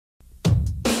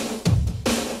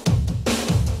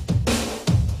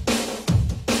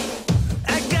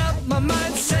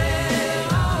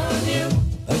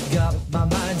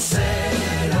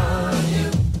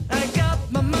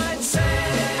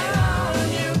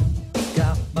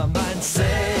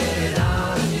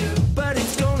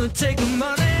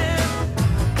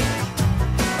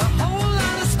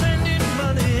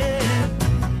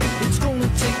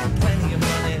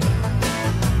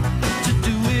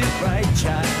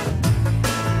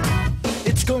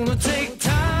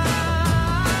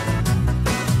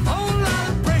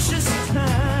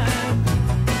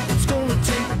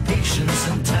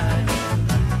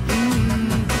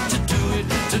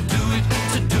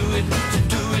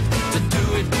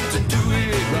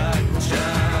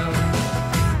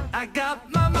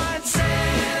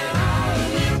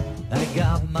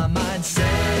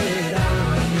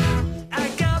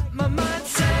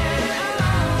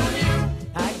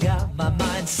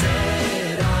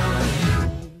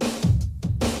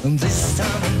And this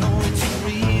time I know it's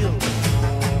real,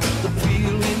 the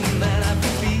feeling that I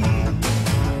feel.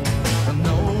 I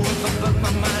know if I put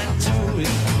my mind to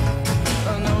it,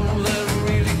 I know that I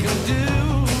really can do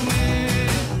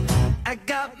it. I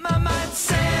got my mind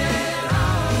set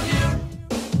on you,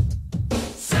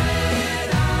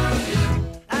 set on you.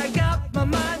 I got my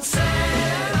mind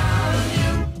set on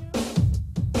you,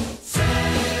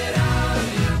 set on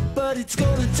you. But it's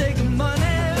gonna take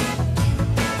money.